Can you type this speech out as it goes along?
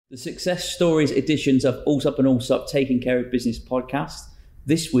The Success Stories editions of Allsop and Allsop Taking Care of Business podcast.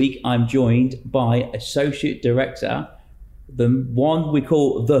 This week, I'm joined by Associate Director, the one we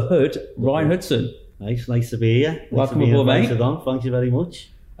call The Hood, Ryan Hudson. Nice to be here. Welcome aboard, mate. Thank you very much.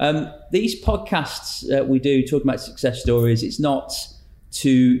 These podcasts we do talking about success stories, it's not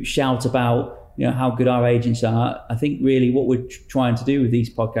to shout about how good our agents are. I think really what we're trying to do with these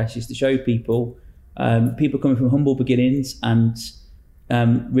podcasts is to show people coming from humble beginnings and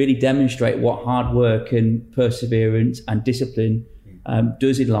really demonstrate what hard work and perseverance and discipline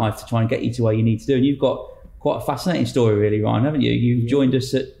does in life to try and get you to where you need to do. And you've got quite a fascinating story, really, Ryan, haven't you? You joined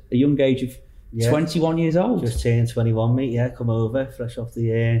us at a young age of 21 years old. Just turned 21, mate. Yeah, come over fresh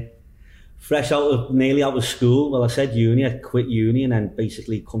nearly out of school. Well, I said uni. I quit uni and then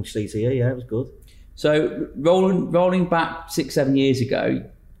basically come straight here. Yeah, it was good. So rolling back 6-7 years ago,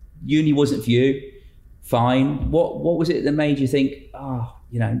 uni wasn't for you. Fine. What was it that made you think,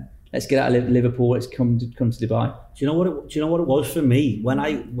 let's get out of Liverpool, let's come to Dubai? Do you know what it was for me?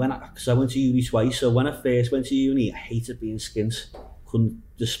 Because I went to uni twice. So when I first went to uni, I hated being skint. Couldn't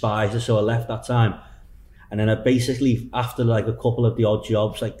despise it, so I left that time. And then I basically, after like a couple of the odd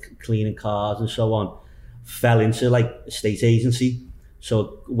jobs, like cleaning cars and so on, fell into like a state agency.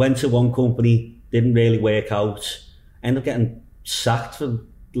 So went to one company, didn't really work out, ended up getting sacked from.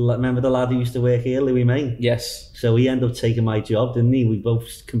 Remember the lad who used to work here, Louis May? Yes. So he ended up taking my job, didn't he? We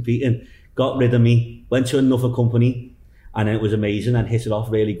both competing, got rid of me, went to another company, and then it was amazing and hit it off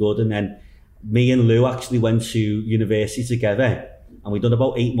really good. And then me and Lou actually went to university together, and we'd done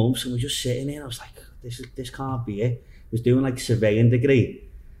about 8 months, and we were just sitting there, and I was like, this can't be it. I was doing like a surveying degree,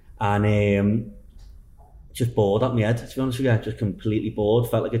 and just bored at my head, to be honest with you. Just completely bored,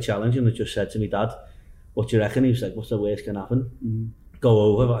 felt like a challenge, and I just said to my dad, what do you reckon? He was like, what's the worst can happen?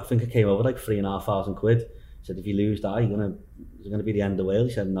 Go over. I think I came over like £3,500. Said, if you lose that, is it gonna be the end of the world?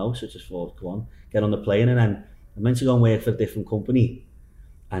 He said no. So I just thought, come on, get on the plane. And then I meant to go and work for a different company.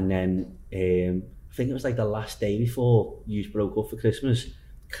 And then I think it was like the last day before you broke up for Christmas,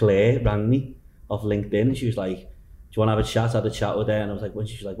 Claire rang me off LinkedIn, and she was like, do you want to have a chat? I had a chat with her, and I was like, when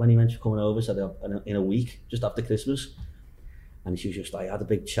are you meant to be coming over? I said, in a week, just after Christmas. And she was just like, I had a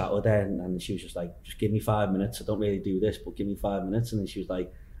big chat with her, and she was just like, just give me 5 minutes. I don't really do this, but give me 5 minutes. And then she was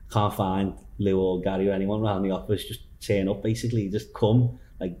like, I can't find Lou or Gary or anyone around the office. Just turn up, basically. Just come,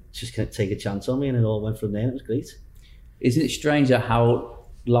 like, just take a chance on me. And it all went from there. It was great. Isn't it strange how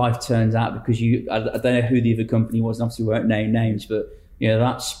life turns out? Because I don't know who the other company was, and obviously we won't name names, but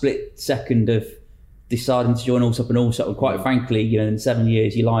that split second of deciding to join Allsop and Allsop, and quite frankly, in 7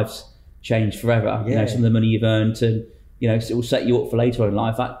 years, your life's changed forever. Yeah. Some of the money you've earned and it will set you up for later on in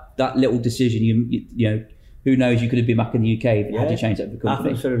life. That little decision, you who knows, you could have been back in the UK if you had to change that for the company.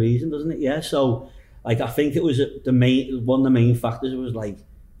 Happens for a reason, doesn't it? Yeah. So, like, I think it was one of the main factors. It was like,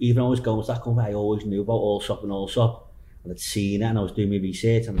 even I was going to that company, I always knew about Allsop and Allsop, and I'd seen it, and I was doing my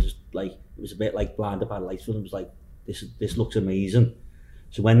research, and I was just like, it was a bit like blinded by lights. It was like, this looks amazing.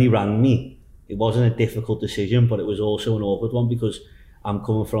 So when they rang me, it wasn't a difficult decision, but it was also an awkward one, because I'm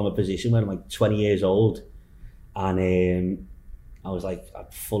coming from a position where I'm like 20 years old. And I was like,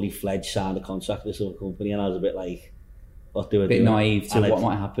 I'd fully fledged signed a contract with this other company, and I was a bit like, what do I do? A bit naive to what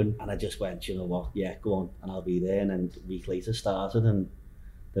might happen. And I just went, you know what, yeah, go on, and I'll be there. And then a week later started, and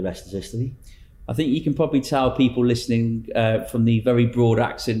the rest is history. I think you can probably tell people listening from the very broad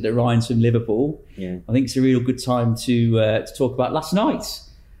accent that Ryan's from Liverpool. Yeah. I think it's a real good time to talk about last night.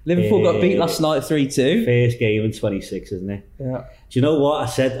 Liverpool got beat last night 3-2. First game in 26, isn't it? Yeah. Do you know what I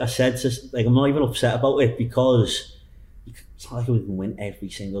said? Like, I'm not even upset about it, because it's not like we can win every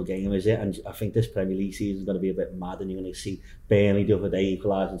single game, is it? And I think this Premier League season is going to be a bit mad, and you're going to see Burnley the other day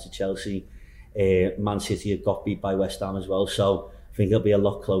equalising to Chelsea. Man City have got beat by West Ham as well, so I think it'll be a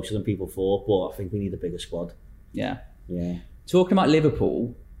lot closer than people thought. But I think we need a bigger squad. Yeah. Yeah. Talking about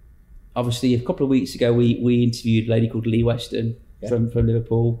Liverpool, obviously a couple of weeks ago we interviewed a lady called Lee Weston. Yeah. From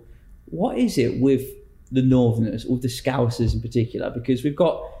Liverpool. What is it with the Northerners, or the Scousers in particular? Because we've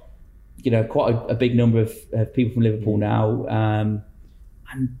got, quite a big number of people from Liverpool now,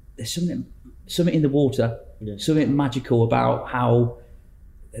 and there's something in the water, something magical about how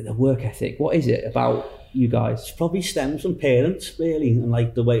the work ethic. What is it about you guys? It probably stems from parents, really, and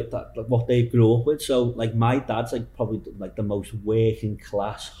like the way that, like, what they grew up with. So, like, my dad's like probably like the most working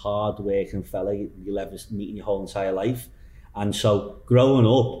class, hard working fella you'll ever meet in your whole entire life. And so growing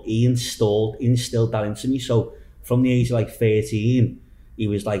up, he instilled that into me. So from the age of like 13, he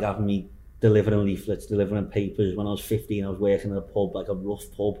was like having me delivering leaflets, delivering papers. When I was 15, I was working at a pub, like a rough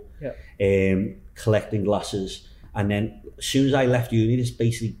pub, collecting glasses. And then as soon as I left uni, this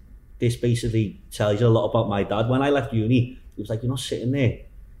basically tells you a lot about my dad. When I left uni, he was like, you're not sitting there,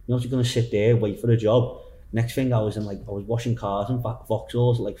 You're not just going to sit there, wait for a job. Next thing, I was washing cars in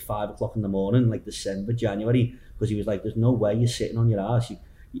Vauxhalls at like 5 o'clock in the morning, like December, January, because he was like, there's no way you're sitting on your ass.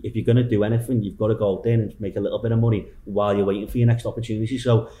 If you're going to do anything, you've got to go out there and make a little bit of money while you're waiting for your next opportunity.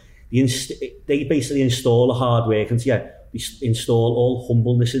 So they basically install a hard work into you, install all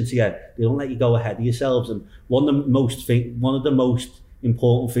humbleness into you. They don't let you go ahead of yourselves. And one of the most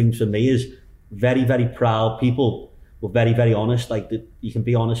important things for me is very, very proud people. We're very, very honest. Like you can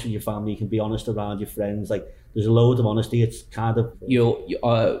be honest with your family, you can be honest around your friends. Like there's a load of honesty. It's kind of you're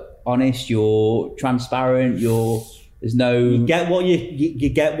honest. You're transparent. There's no. You get what you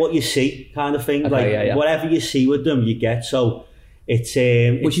get what you see, kind of thing. Okay, like whatever you see with them, you get. So it's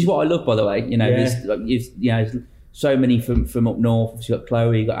which is what I love, by the way. You know, there's like, so many from up north. You've got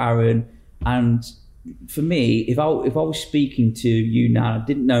Chloe, you've got Aaron, and for me, if I was speaking to you now, I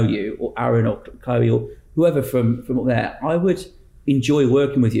didn't know you, or Aaron, or Chloe, or whoever from up there, I would enjoy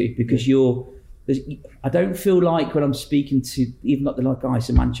working with you because I don't feel like when I'm speaking to even like the guys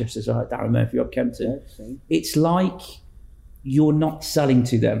in Manchester, so like Darren Murphy or Kempton, it's like you're not selling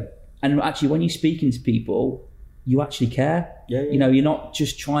to them. And actually, when you're speaking to people, you actually care. You know, you're not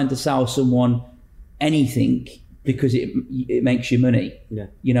just trying to sell someone anything because it makes you money.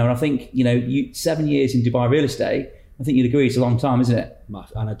 You know, and I think, you know, 7 years in Dubai real estate, I think you'd agree it's a long time, isn't it?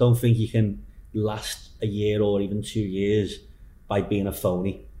 And I don't think you can last a year or even 2 years by being a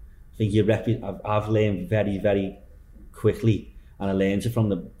phony. I think I've learned very, very quickly, and I learned it from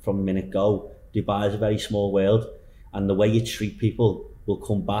the minute go. Dubai is a very small world, and the way you treat people will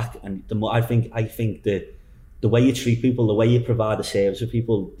come back. And I think the way you treat people, the way you provide a service for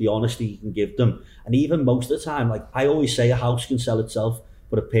people, the honesty you can give them, and even most of the time, like I always say, a house can sell itself,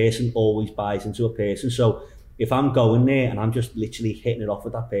 but a person always buys into a person. So if I'm going there and I'm just literally hitting it off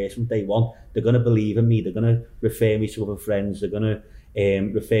with that person from day one, they're going to believe in me. They're going to refer me to other friends. They're going to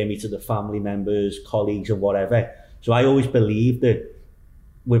refer me to the family members, colleagues, and whatever. So I always believe that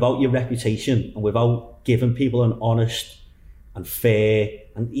without your reputation and without giving people an honest and fair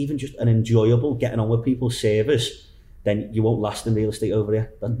and even just an enjoyable getting on with people's service, then you won't last in real estate over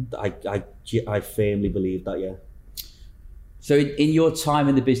here. I firmly believe that, yeah. So in your time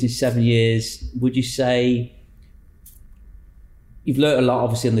in the business, 7 years, would you say you've learned a lot,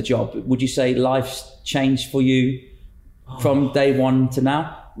 obviously, on the job? Would you say life's changed for you from day one to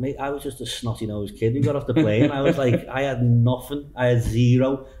now? Mate, I was just a snotty-nosed kid who got off the plane. I was like, I had nothing. I had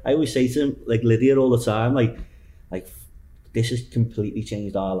zero. I always say to him, like Lydia all the time, like this has completely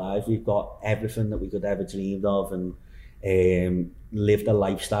changed our lives. We've got everything that we could ever dreamed of, and lived a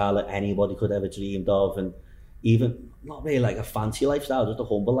lifestyle that anybody could ever dreamed of, and even not really like a fancy lifestyle, just a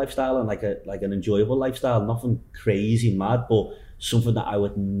humble lifestyle and like an enjoyable lifestyle. Nothing crazy mad, but something that I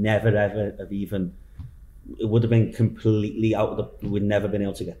would never ever have even. It would have been completely out of the. We'd never been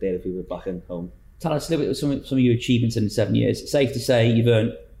able to get there if we were back in home. Tell us a little bit of some of your achievements in 7 years. It's safe to say you've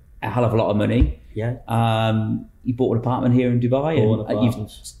earned a hell of a lot of money. Yeah. You bought an apartment here in Dubai, and you've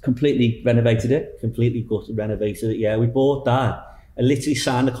completely renovated it. Completely renovated it. Yeah, we bought that. I literally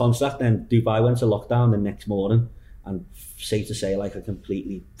signed the contract, then Dubai went to lockdown the next morning, and safe to say, like, I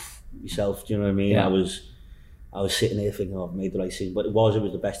completely myself. Do you know what I mean? Yeah. I was sitting there thinking, oh, I've made the right decision, but it was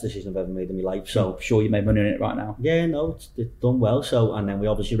the best decision I've ever made in my life. So I'm sure you made money on it right now. Yeah, no, it's done well. So, and then we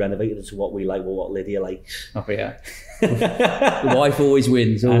obviously renovated it to what we like, or what Lydia likes. Oh yeah, the wife always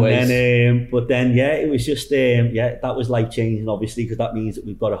wins, always. And then, but then, yeah, it was just, that was life changing, obviously, because that means that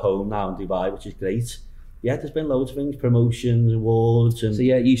we've got a home now in Dubai, which is great. Yeah, there's been loads of things, promotions, awards, and so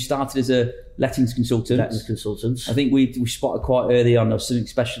yeah, you started as a lettings consultant. I think we spotted quite early on. There was something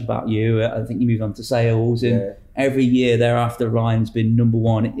special about you. I think you moved on to sales, and every year thereafter, Ryan's been number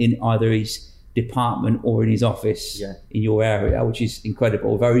one in either his department or in his office in your area, which is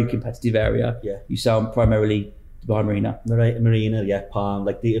incredible. Very competitive area. Yeah, you sell primarily Dubai Marina, yeah, Palm,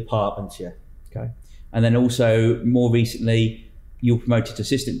 like the apartments, yeah. Okay, and then also more recently, you were promoted to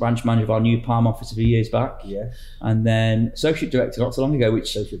assistant branch manager of our new Palm office a few years back. Yes. And then associate director not so long ago,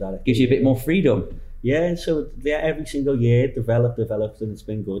 which gives you a bit more freedom. Yeah, so every single year developed, and it's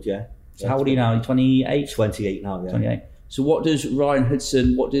been good, yeah. So how old are you now? 28? 28 now, yeah. 28. So what does Ryan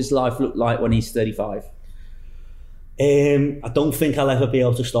Hudson, what does life look like when he's 35? I don't think I'll ever be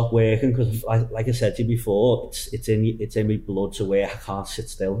able to stop working because, like I said to you before, it's in my blood to work. I can't sit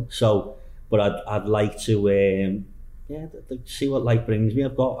still. So, but I'd like to... see what life brings me.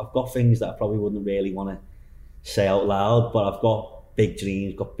 I've got things that I probably wouldn't really want to say out loud, but I've got big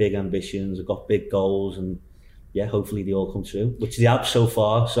dreams, got big ambitions, I've got big goals, and yeah, hopefully they all come true, which they have so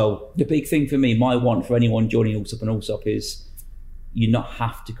far. So the big thing for me, my want for anyone joining Allsop and Allsop is you not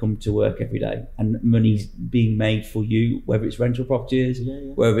have to come to work every day, and money's being made for you, whether it's rental properties,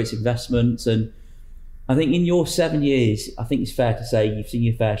 whether it's investments. And I think in your 7 years, I think it's fair to say you've seen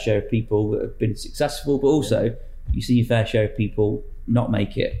your fair share of people that have been successful, but also you've seen your fair share of people not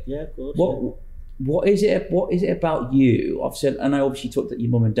make it. Yeah, of course. What is it about you? Obviously, and I obviously talked about your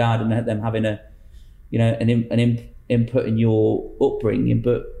mum and dad and them having an input in your upbringing,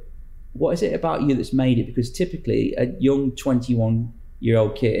 but what is it about you that's made it? Because typically a young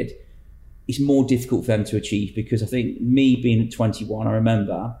 21-year-old kid, it's more difficult for them to achieve, because I think me being 21, I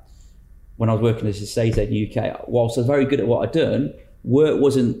remember when I was working as a estate agent in the UK, whilst I was very good at what I'd done, work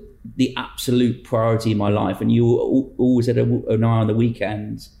wasn't the absolute priority in my life, and you always had an eye on the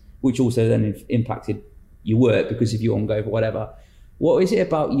weekends, which also then impacted your work because if you on go for whatever. What is it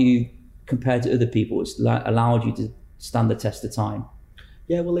about you compared to other people that's allowed you to stand the test of time?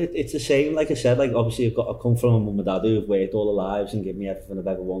 Yeah, well, it's the same. Like I said, like obviously I come from a mum and dad who've worked all their lives and given me everything I've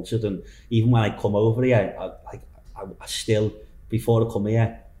ever wanted. And even when I come over here, I still, before I come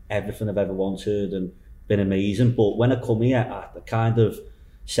here, everything I've ever wanted and been amazing. But when I come here, I kind of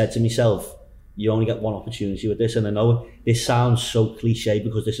said to myself, you only get one opportunity with this. And I know this sounds so cliche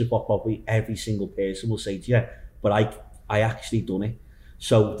because this is what probably every single person will say to you, but I actually done it.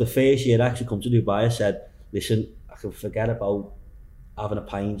 So the first year I actually come to Dubai, I said, listen, I can forget about having a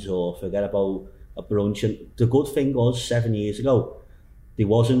pint or forget about a brunch. And the good thing was 7 years ago, it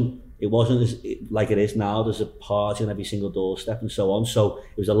wasn't like it is now. There's a party on every single doorstep and so on. So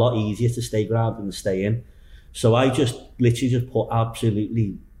it was a lot easier to stay grounded and stay in. So I just literally just put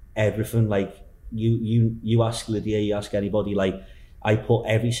absolutely everything. Like you ask Lydia, you ask anybody, like I put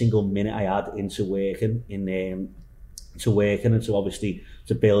every single minute I had into working and to obviously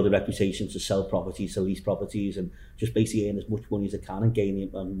to build a reputation, to sell properties, to lease properties, and just basically earn as much money as I can and gain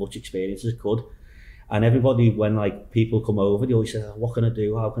as much experience as I could. And everybody, when like people come over, they always say, oh, what can I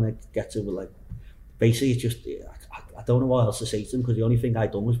do? How can I get to, like, basically it's just, I don't know what else to say to them, because the only thing I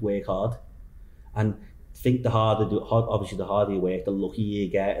done was work hard. And I think obviously the harder you work, the luckier you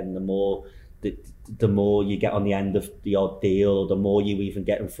get, and the more you get on the end of the odd deal, or the more you even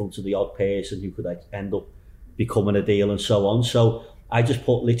get in front of the odd person who could like end up becoming a deal and so on. So I just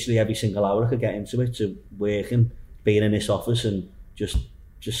put literally every single hour I could get into it, to working, being in this office, and just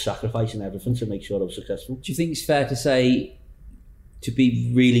sacrificing everything to make sure I was successful. Do you think it's fair to say, to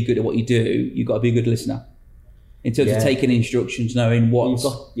be really good at what you do, you've got to be a good listener? In terms of taking instructions, knowing what...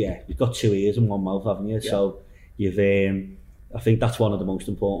 You've got 2 ears and 1 mouth, haven't you? Yeah. So you've, I think that's one of the most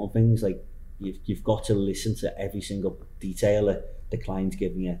important things. Like you've got to listen to every single detail that the client's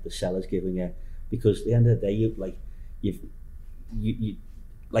giving you, the seller's giving you, because at the end of the day, you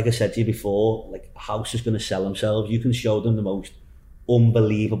like I said to you before, like a house is going to sell themselves. You can show them the most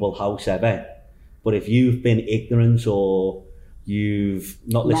unbelievable house ever, but if you've been ignorant, or you've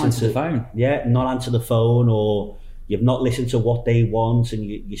not listened to the phone, not answer the phone, or you've not listened to what they want, and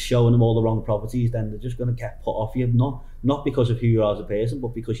you're showing them all the wrong properties, then they're just going to get put off you. Not because of who you are as a person, but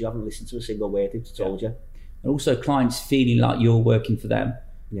because you haven't listened to a single word they've told you. And also clients feeling like you're working for them.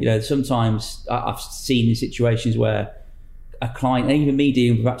 Yeah. You know, sometimes I've seen situations where a client, and even me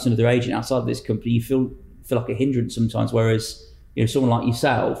dealing with perhaps another agent outside of this company, you feel like a hindrance sometimes. Whereas, you know, someone like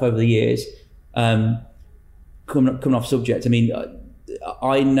yourself over the years, coming off subject, I mean,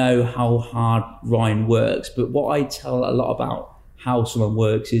 I know how hard Ryan works, but what I tell a lot about how someone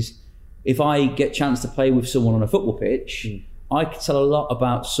works is, if I get a chance to play with someone on a football pitch, I can tell a lot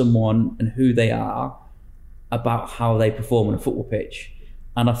about someone and who they are, about how they perform on a football pitch.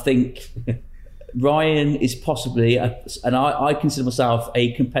 And I think Ryan is possibly, and I consider myself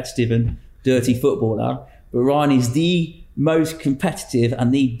a competitive and dirty footballer, but Ryan is the most competitive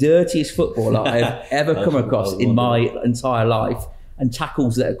and the dirtiest footballer I've ever come across in my entire life, and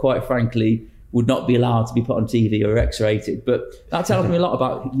tackles that are, quite frankly, would not be allowed to be put on TV or X-rated. But that tells me a lot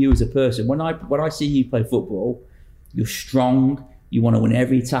about you as a person. When I see you play football, you're strong, you want to win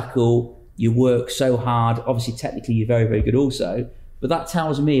every tackle, you work so hard. Obviously, technically, you're very, very good also. But that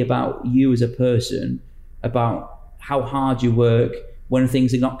tells me about you as a person, about how hard you work. When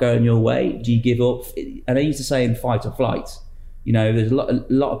things are not going your way, do you give up? And I used to say in fight or flight, you know, there's a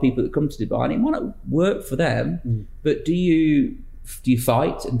lot of people that come to Dubai and it might not work for them, but do you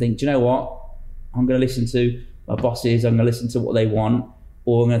fight and think, do you know what? I'm going to listen to my bosses, I'm going to listen to what they want,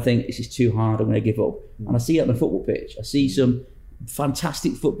 or I'm going to think this is too hard, I'm going to give up. And I see that on the football pitch. I see some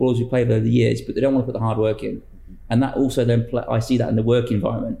fantastic footballers who played over the years, but they don't want to put the hard work in. And that also then, I see that in the work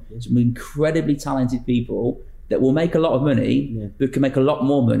environment. Some incredibly talented people that will make a lot of money, but can make a lot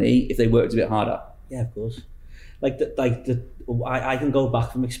more money if they worked a bit harder. Yeah, of course. I can go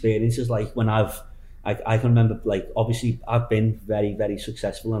back from experiences like when I've I can remember, like, obviously I've been very, very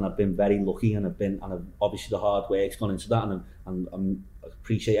successful, and I've been very lucky, and I've obviously the hard work's gone into that, and I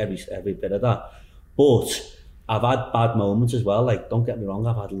appreciate every bit of that. But I've had bad moments as well. Like, don't get me wrong,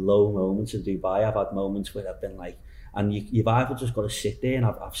 I've had low moments in Dubai. I've had moments where I've been like, and you've either just got to sit there, and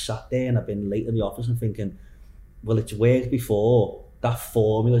I've sat there and I've been late in the office and thinking, well, it's worked before. That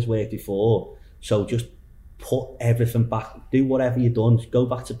formula's worked before. So just put everything back. Do whatever you've done. Go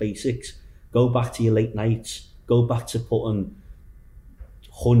back to basics. Go back to your late nights. Go back to putting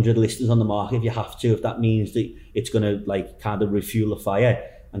 100 listings on the market if you have to. If that means that it's going to, like, kind of refuel the fire,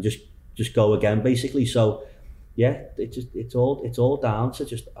 and just go again, basically. So yeah, it's all down to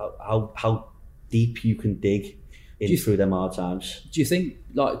just how deep you can dig through them hard times. Do you think,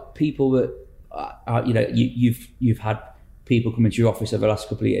 like, people that you've had people come into your office over the last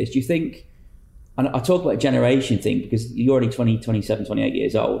couple of years, do you think, and I talk about a generation thing because you're only 20, 27, 28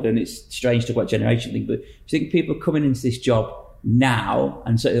 years old, and it's strange to talk about generation thing, but do you think people coming into this job now,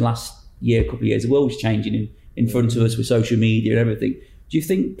 and certainly the last year, couple of years, the world's changing in front of us with social media and everything, do you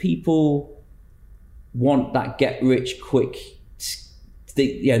think people want that get rich quick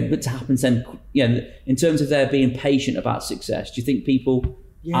but to happen then, in terms of their being patient about success? Do you think people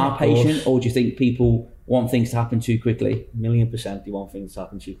are patient, or do you think people want things to happen too quickly? 1,000,000% they want things to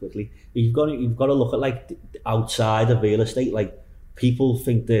happen too quickly. You've got to look at, like, outside of real estate. Like, people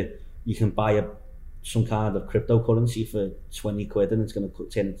think that you can buy some kind of cryptocurrency for 20 quid and it's going to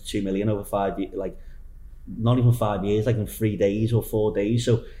turn into 2 million over 5 years, like, not even 5 years, like in 3 days or 4 days.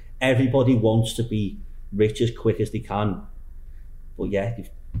 So everybody wants to be rich as quick as they can. But yeah,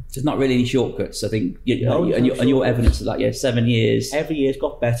 there's not really any shortcuts. I think, and your evidence of that, 7 years. Every year's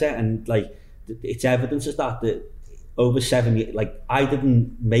got better, and, like, it's evidence of that over 7 years, like, I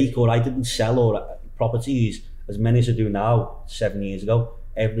didn't make or I didn't sell or properties as many as I do now 7 years ago.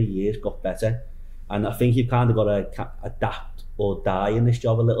 Every year's got better, and I think you've kind of got to adapt or die in this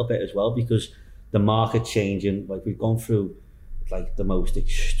job a little bit as well, because the market's changing. Like, we've gone through, like, the most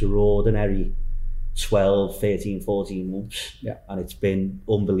extraordinary 12, 13, 14 months, and it's been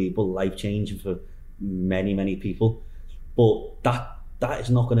unbelievable, life-changing for many, many people. But that is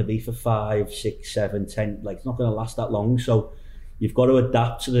not going to be for 5, 6, 7, 10, like, it's not going to last that long. So you've got to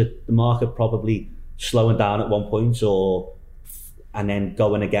adapt to the market probably slowing down at one point, and then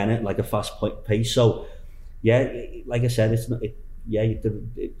going again at, like, a fast pace. So yeah, like I said,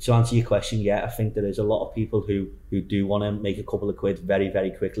 to answer your question, I think there is a lot of people who do want to make a couple of quid very,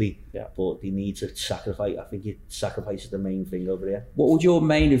 very quickly, but they need to sacrifice. I think sacrifice is the main thing over here. What would your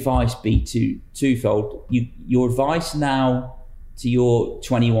main advice be twofold? Your advice now to your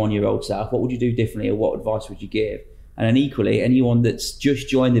 21-year-old self, what would you do differently, or what advice would you give? And then equally, anyone that's just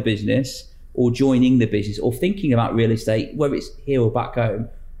joined the business or joining the business or thinking about real estate, whether it's here or back home,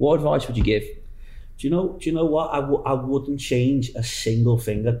 what advice would you give? Do you know what? I wouldn't change a single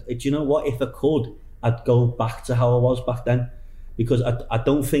thing. Do you know what? If I could, I'd go back to how I was back then, because I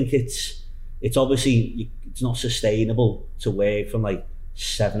don't think it's obviously, it's not sustainable to work from, like,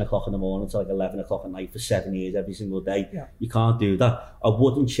 7 o'clock in the morning to, like, 11 o'clock at night for 7 years every single day. You can't do that. I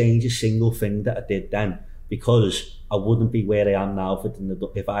wouldn't change a single thing that I did then, because I wouldn't be where I am now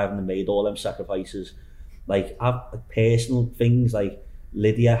if I hadn't made all them sacrifices. Like, I've personal things, like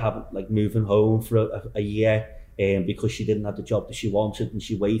Lydia moving home for a year because she didn't have the job that she wanted, and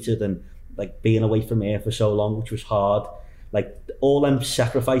she waited, and, like, being away from her for so long, which was hard. Like, all them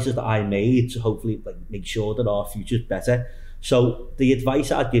sacrifices that I made to hopefully, like, make sure that our future's better. So the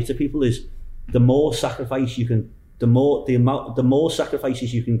advice I'd give to people is, the more sacrifice you can, the more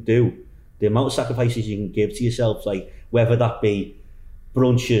sacrifices you can do, the amount of sacrifices you can give to yourself, like, whether that be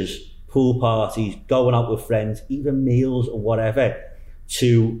brunches, pool parties, going out with friends, even meals or whatever,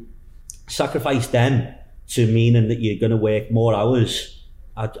 to sacrifice them to meaning that you're going to work more hours.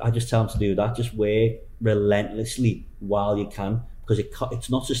 I just tell them to do that. Just work relentlessly while you can, because it's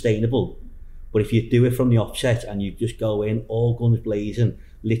not sustainable. But if you do it from the offset and you just go in all guns blazing,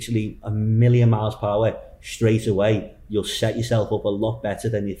 literally 1,000,000 miles per hour straight away, you'll set yourself up a lot better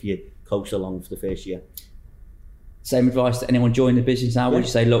than if you coast along for the first year. Same advice to anyone joining the business now? Would you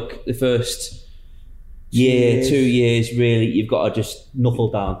say, look, the first year, 2 years, really, you've got to just knuckle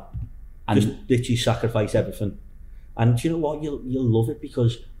down and just literally sacrifice everything. And do you know what? You'll love it,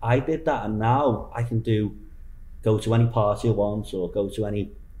 because I did that, and now I can go to any party I want, or go to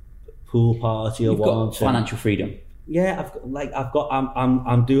any pool party I want. You've got financial freedom. Yeah,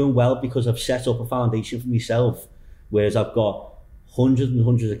 I'm doing well because I've set up a foundation for myself, whereas I've got hundreds and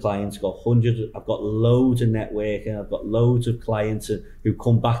hundreds of clients, I've got loads of networking, I've got loads of clients who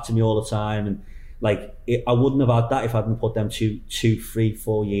come back to me all the time, and, like, I wouldn't have had that if I hadn't put them 2, 3,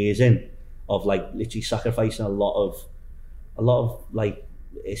 4 years in. of like literally sacrificing a lot of like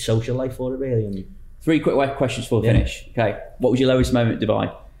social life for it really. And 3 quick questions before we finish. Okay, what was your lowest moment in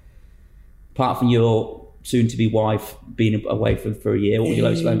Dubai? Apart from your soon-to-be wife being away for a year, what was your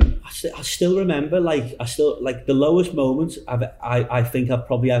lowest moment? I still remember, like the lowest moment I think I've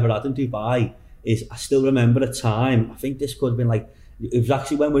probably ever had in Dubai is I still remember a time. I think this could have been like, it was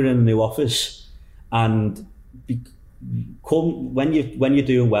actually when we were in a new office, and when you're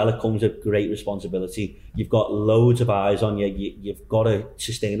doing well, it comes with great responsibility. You've got loads of eyes on you. You've got to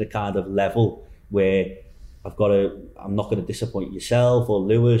sustain a kind of level where I'm not going to disappoint yourself or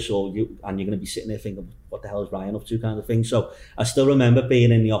Lewis or you, and you're going to be sitting there thinking, what the hell is Ryan up to, kind of thing. So I still remember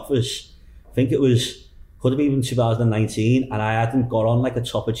being in the office. I think could have been 2019, and I hadn't got on like a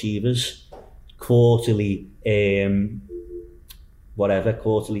top achievers quarterly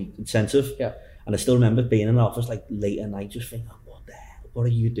quarterly incentive. Yeah. And I still remember being in the office like late at night just thinking, what the hell, what are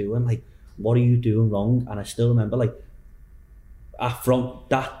you doing? Like, what are you doing wrong? And I still remember like, from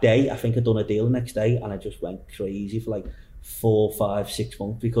that day, I think I'd done a deal the next day, and I just went crazy for like 4, 5, 6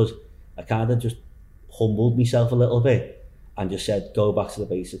 months, because I kind of just humbled myself a little bit and just said, go back to the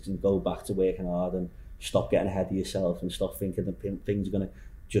basics and go back to working hard and stop getting ahead of yourself and stop thinking that things are going to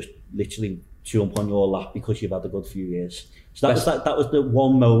just literally jump on your lap because you've had a good few years. So that was the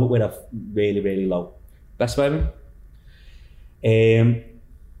one moment where I really, really low. Best moment?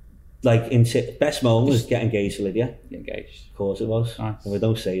 Best moment was get engaged to Lydia. Get engaged. Of course it was. Nice. And we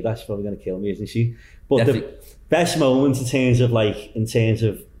don't say that, she's probably going to kill me, isn't she? But Definitely. The best moment in terms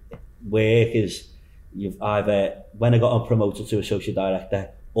of work is you've either when I got promoted to associate director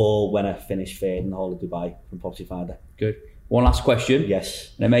or when I finished third in the whole of Dubai from Property Finder. Good. One last question.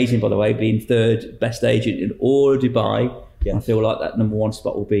 Yes. And amazing, by the way, being third best agent in all of Dubai. Yes. I feel like that number 1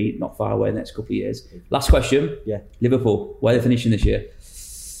 spot will be not far away in the next couple of years. Last question. Yeah. Liverpool, where are they finishing this year?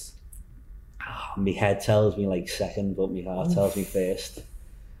 My head tells me like second, but my heart tells me first.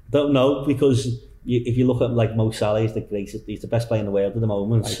 Don't know, because if you look at like Mo Salah, he's the best player in the world at the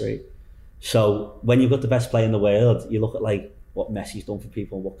moment. I agree. So when you've got the best player in the world, you look at like what Messi's done for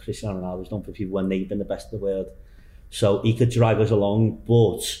people and what Cristiano Ronaldo's done for people when they've been the best in the world. So he could drag us along,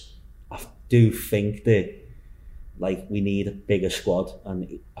 but I do think that like we need a bigger squad,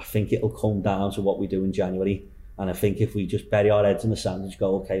 and I think it'll come down to what we do in January. And I think if we just bury our heads in the sand and just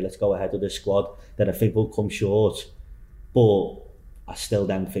go, okay, let's go ahead of this squad, then I think we'll come short. But I still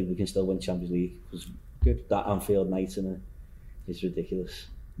then think we can still win Champions League, because that Anfield night is ridiculous.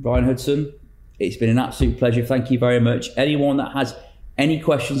 Ryan Hudson, it's been an absolute pleasure. Thank you very much. Anyone that has any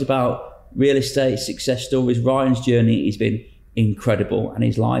questions about real estate, success stories, Ryan's journey has been incredible, and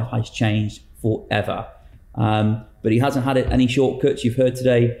his life has changed forever. But he hasn't had any shortcuts. You've heard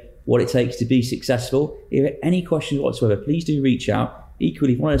today what it takes to be successful. If you have any questions whatsoever, please do reach out.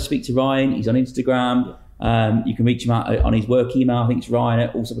 Equally, if you want to speak to Ryan, he's on Instagram. You can reach him out on his work email. I think it's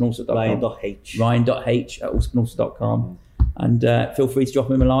ryan@allsupandalsop.com. ryan.h@allsupandalsop.com. And feel free to drop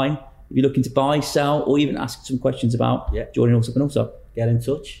him a line if you're looking to buy, sell, or even ask some questions about joining Allsup and Allsup. Get in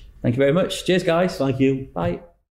touch. Thank you very much. Cheers, guys. Thank you. Bye.